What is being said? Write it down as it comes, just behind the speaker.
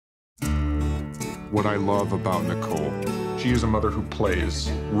what I love about Nicole. She is a mother who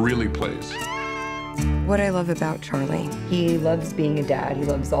plays, really plays. What I love about Charlie, he loves being a dad. He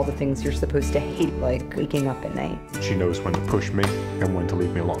loves all the things you're supposed to hate, like waking up at night. She knows when to push me and when to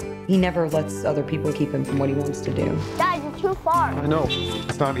leave me alone. He never lets other people keep him from what he wants to do. Dad, you're too far. I know.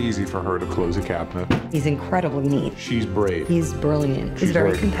 It's not easy for her to close a cabinet. He's incredibly neat. She's brave. He's brilliant. He's She's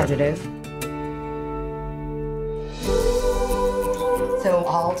very very competitive. So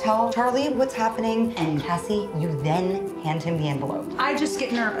I'll tell Charlie what's happening, and Cassie, you then hand him the envelope. I just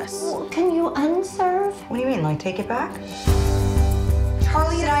get nervous. Can you unserve? What do you mean, like take it back?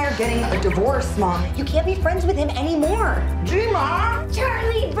 Charlie and I are getting a divorce, Mom. You can't be friends with him anymore. Gee, Mom!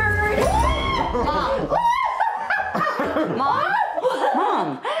 Charlie Bird! Mom! Mom?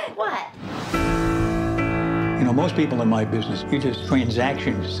 Mom! What? You know, most people in my business, you're just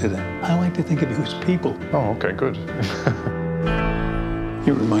transactions to them. I like to think of you as people. Oh, okay, good.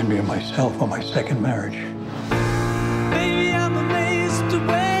 You remind me of myself on my second marriage. Baby, I'm amazed the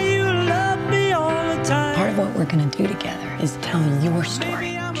way you love me all the time. Part of what we're gonna do together is tell your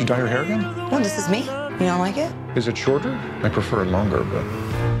story. Did you dye your hair again? No, this is me. You don't like it? Is it shorter? I prefer it longer, but...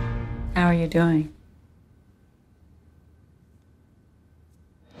 How are you doing?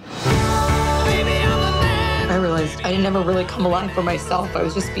 I realized I didn't ever really come alive for myself. I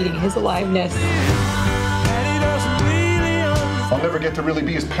was just feeding his aliveness. And he doesn't really understand. I'll never get to really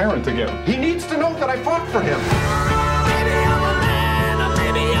be his parent again. He needs to know that I fought for him. Maybe I'm a man, or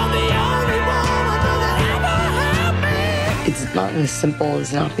maybe you're the only woman that ever had me. It's not as simple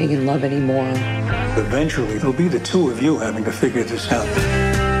as not being in love anymore. Eventually, it'll be the two of you having to figure this out.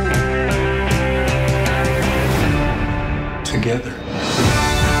 Together.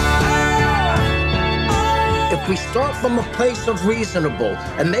 If we start from a place of reasonable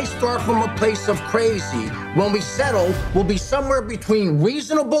and they start from a place of crazy, when we settle, we'll be somewhere between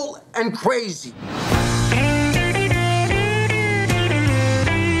reasonable and crazy.